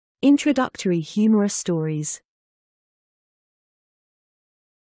Introductory humorous stories.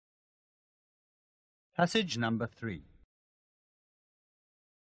 Passage number 3.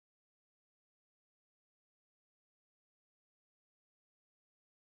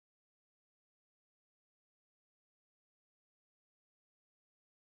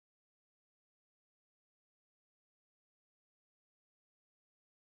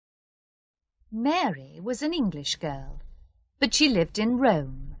 Mary was an English girl, but she lived in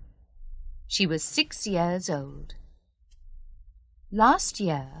Rome. She was 6 years old. Last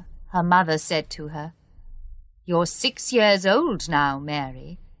year, her mother said to her, "You're 6 years old now,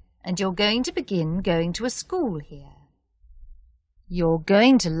 Mary, and you're going to begin going to a school here. You're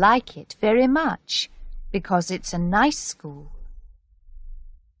going to like it very much, because it's a nice school."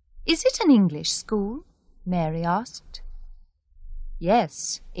 "Is it an English school?" Mary asked.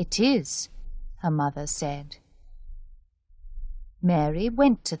 "Yes, it is," her mother said. Mary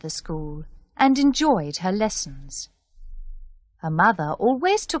went to the school and enjoyed her lessons. Her mother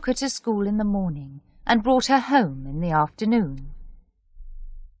always took her to school in the morning and brought her home in the afternoon.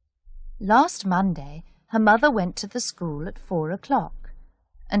 Last Monday, her mother went to the school at 4 o'clock,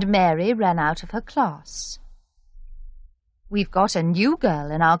 and Mary ran out of her class. "We've got a new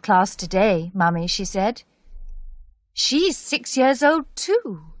girl in our class today, Mummy," she said. "She's 6 years old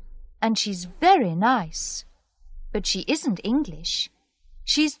too, and she's very nice. But she isn't English.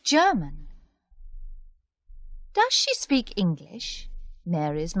 She's German." "Does she speak English?"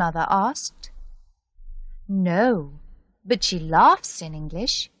 Mary's mother asked. "No, but she laughs in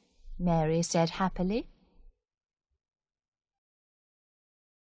English," Mary said happily.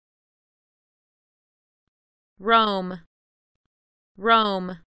 Rome,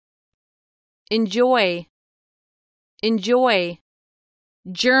 Rome. Enjoy, enjoy.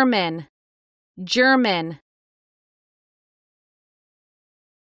 German, German.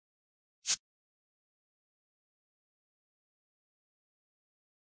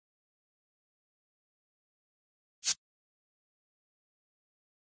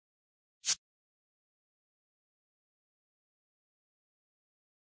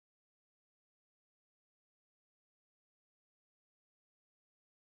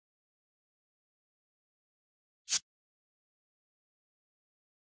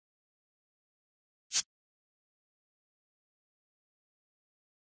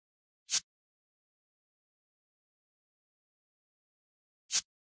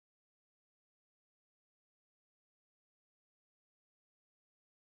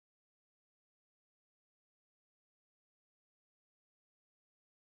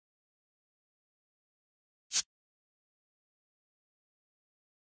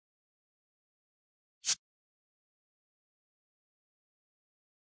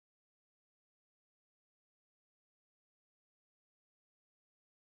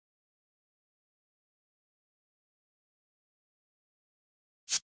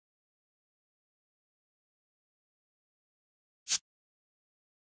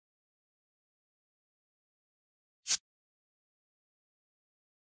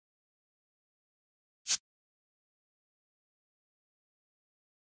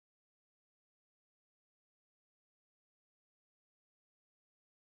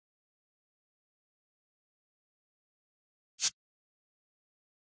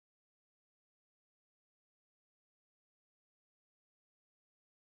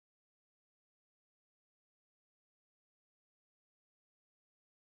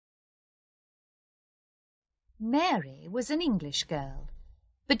 Mary was an English girl,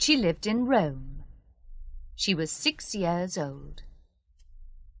 but she lived in Rome. She was 6 years old.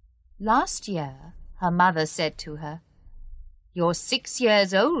 Last year, her mother said to her, "You're 6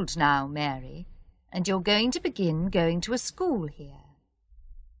 years old now, Mary, and you're going to begin going to a school here.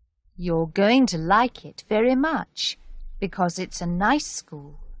 You're going to like it very much, because it's a nice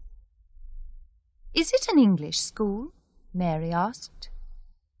school." "Is it an English school?" Mary asked.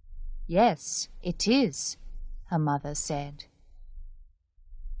 "Yes, it is," her mother said.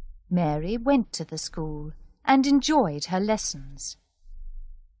 Mary went to the school and enjoyed her lessons.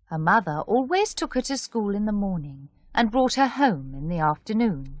 Her mother always took her to school in the morning and brought her home in the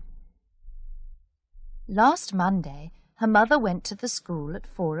afternoon. Last Monday, her mother went to the school at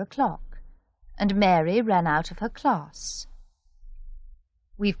 4 o'clock, and Mary ran out of her class.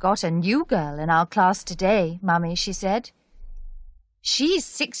 "We've got a new girl in our class today, Mummy," she said. "She's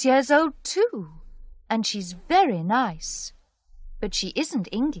 6 years old too, and she's very nice. But she isn't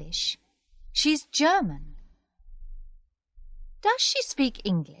English. She's German." "Does she speak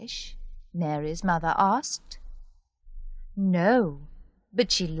English?" Mary's mother asked. "No, but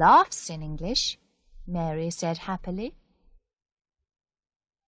she laughs in English," Mary said happily.